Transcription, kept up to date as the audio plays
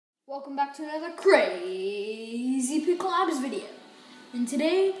Welcome back to another crazy Pickle Labs video. And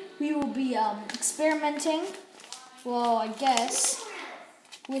today we will be experimenting, well, I guess,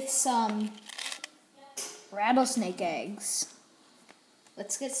 with some rattlesnake eggs.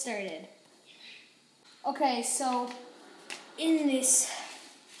 Let's get started. Okay, so in this,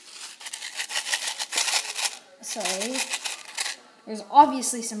 there's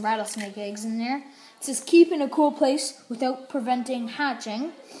obviously some rattlesnake eggs in there. It says keep in a cool place without preventing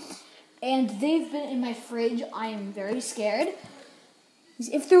hatching. And they've been in my fridge. I am very scared.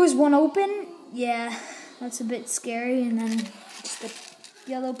 If there was one open, yeah, that's a bit scary. And then just the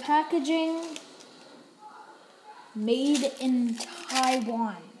yellow packaging. Made in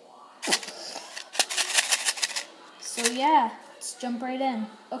Taiwan. So yeah, let's jump right in.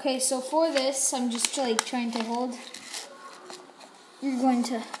 Okay, so for this, I'm just trying to hold. You're going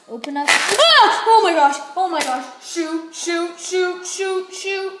to open up. Ah! Oh my gosh! Oh my gosh! Shoot! Shoot! Shoot! Shoot!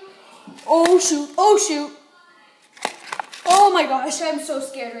 Shoot! Oh shoot! Oh shoot! Oh my gosh! I'm so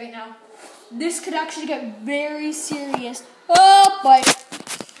scared right now. This could actually get very serious. Oh boy!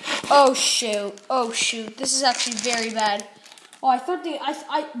 Oh shoot! Oh shoot! This is actually very bad. Oh, I thought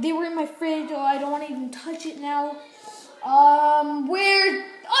they were in my fridge. Oh, I don't want to even touch it now. Where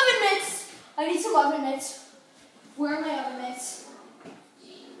oven mitts? I need some oven mitts. Where are my oven mitts?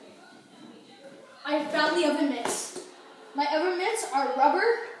 I found the oven mitts. My oven mitts are rubber,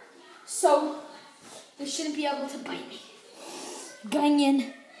 so they shouldn't be able to bite me.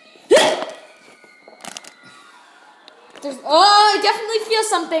 Ganyan. I definitely feel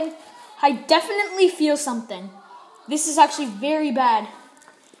something. I definitely feel something. This is actually very bad.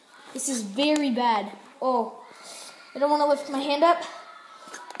 This is very bad. Oh, I don't want to lift my hand up.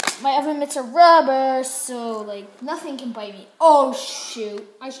 My oven mitts are rubber, so nothing can bite me. Oh shoot,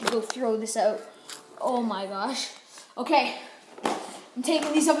 I should go throw this out. Oh my gosh. Okay, I'm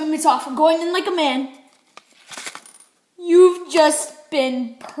taking these oven mitts off. I'm going in like a man. You've just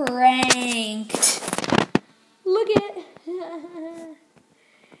been pranked. Look at it.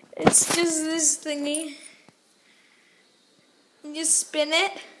 It's just this thingy. You spin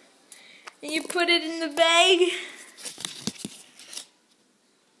it, and you put it in the bag.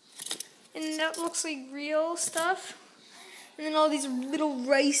 And that looks like real stuff. And then all these little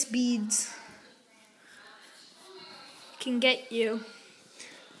rice beads can get you.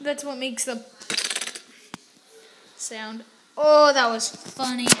 That's what makes the sound. Oh, that was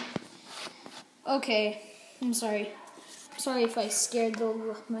funny. Okay, I'm sorry. I'm sorry if I scared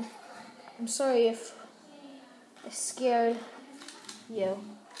I'm sorry if I scared you.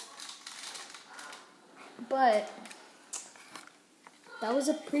 But that was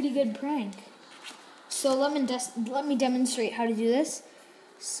a pretty good prank. So let me demonstrate how to do this.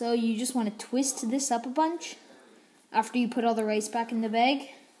 So you just want to twist this up a bunch after you put all the rice back in the bag.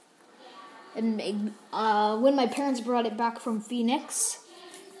 And when my parents brought it back from Phoenix,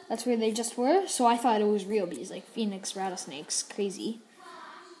 that's where they just were. So I thought it was real because Phoenix rattlesnakes, crazy.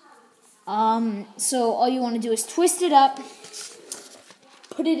 So all you want to do is twist it up,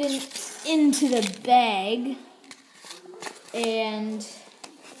 put it into the bag, and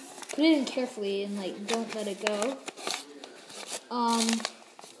put it in carefully and don't let it go.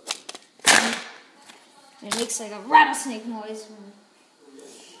 It makes a rattlesnake noise.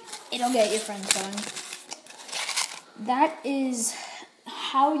 It'll get your friends going. That is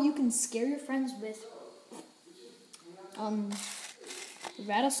how you can scare your friends with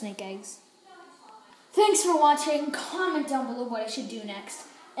rattlesnake eggs. Thanks for watching. Comment down below what I should do next.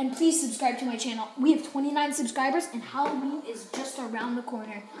 And please subscribe to my channel. We have 29 subscribers and Halloween is just around the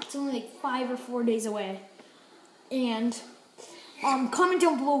corner. It's only 5 or 4 days away. And comment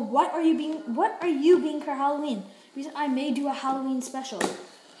down below what are you being for Halloween? Because I may do a Halloween special.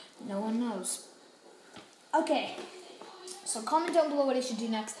 No one knows. Okay. So comment down below what I should do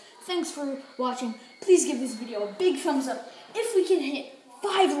next. Thanks for watching. Please give this video a big thumbs up. If we can hit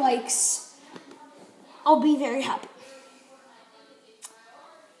 5 likes, I'll be very happy.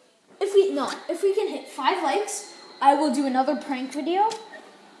 If we can hit 5 likes, I will do another prank video.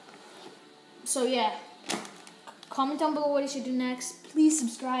 So yeah, comment down below what I should do next. Please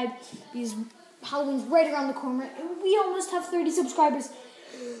subscribe because Halloween's right around the corner and we almost have 30 subscribers.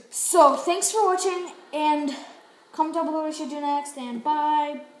 So thanks for watching and comment down below what I should do next and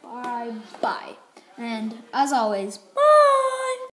bye. And as always, bye.